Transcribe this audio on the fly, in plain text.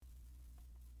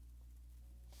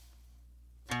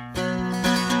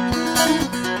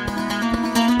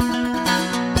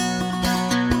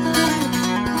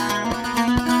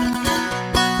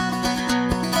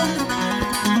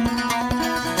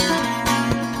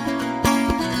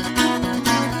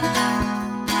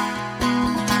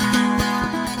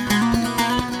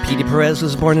Petey Perez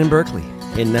was born in Berkeley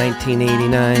in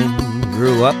 1989.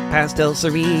 Grew up past El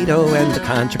Cerrito and the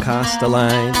Contra Costa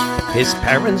line. His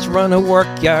parents run a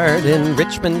work yard in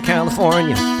Richmond,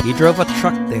 California. He drove a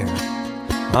truck there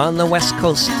on the west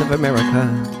coast of America.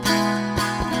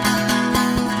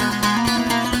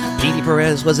 Petey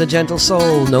Perez was a gentle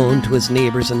soul, known to his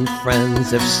neighbors and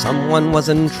friends. If someone was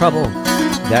in trouble,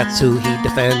 that's who he'd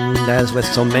defend. As with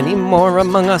so many more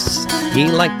among us, he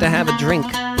liked to have a drink,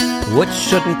 which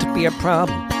shouldn't be a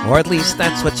problem, or at least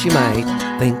that's what you might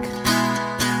think.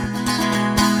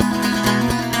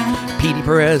 Petey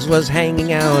Perez was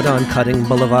hanging out on Cutting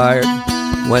Boulevard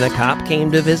when a cop came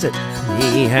to visit.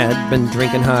 He had been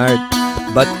drinking hard,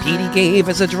 but Petey gave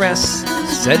his address,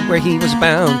 said where he was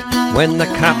bound, when the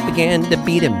cop began to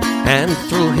beat him and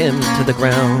threw him to the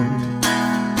ground.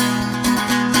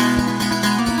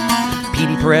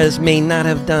 Petey Perez may not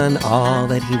have done all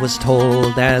that he was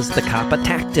told as the cop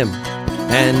attacked him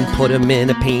and put him in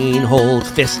a pain hold,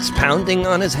 fists pounding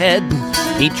on his head.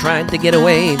 He tried to get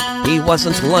away, he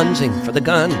wasn't lunging for the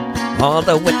gun, all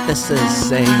the witnesses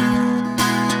say.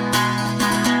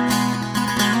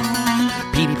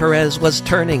 Petey Perez was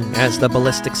turning, as the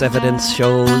ballistics evidence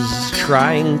shows,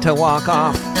 trying to walk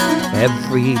off.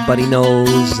 Everybody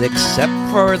knows, except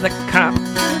for the cop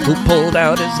who pulled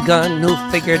out his gun, who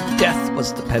figured death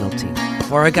was the penalty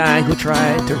for a guy who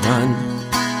tried to run.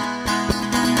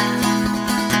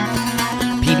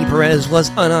 Petey Perez was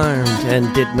unarmed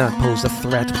and did not pose a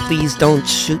threat. "Please don't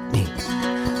shoot me,"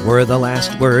 were the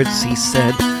last words he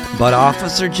said. But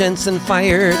Officer Jensen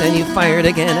fired, and he fired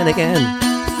again and again.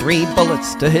 3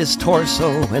 bullets to his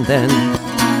torso, and then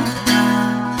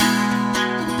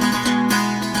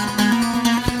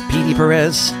Petey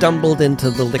Perez stumbled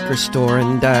into the liquor store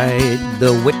and died.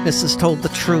 The witnesses told the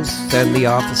truth, and the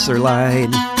officer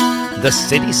lied. The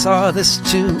city saw this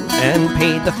too, and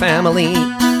paid the family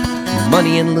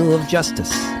money in lieu of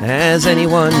justice, as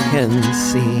anyone can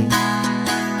see.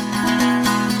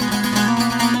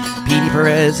 Petey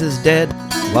Perez is dead,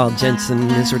 while Jensen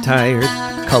is retired,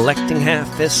 collecting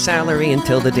half his salary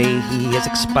until the day he is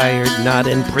expired. Not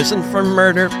in prison for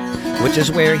murder, which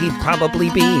is where he'd probably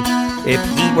be if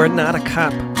he were not a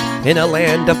cop in a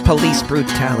land of police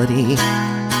brutality.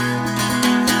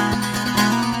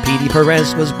 Petey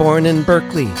Perez was born in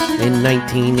Berkeley in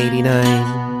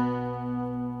 1989.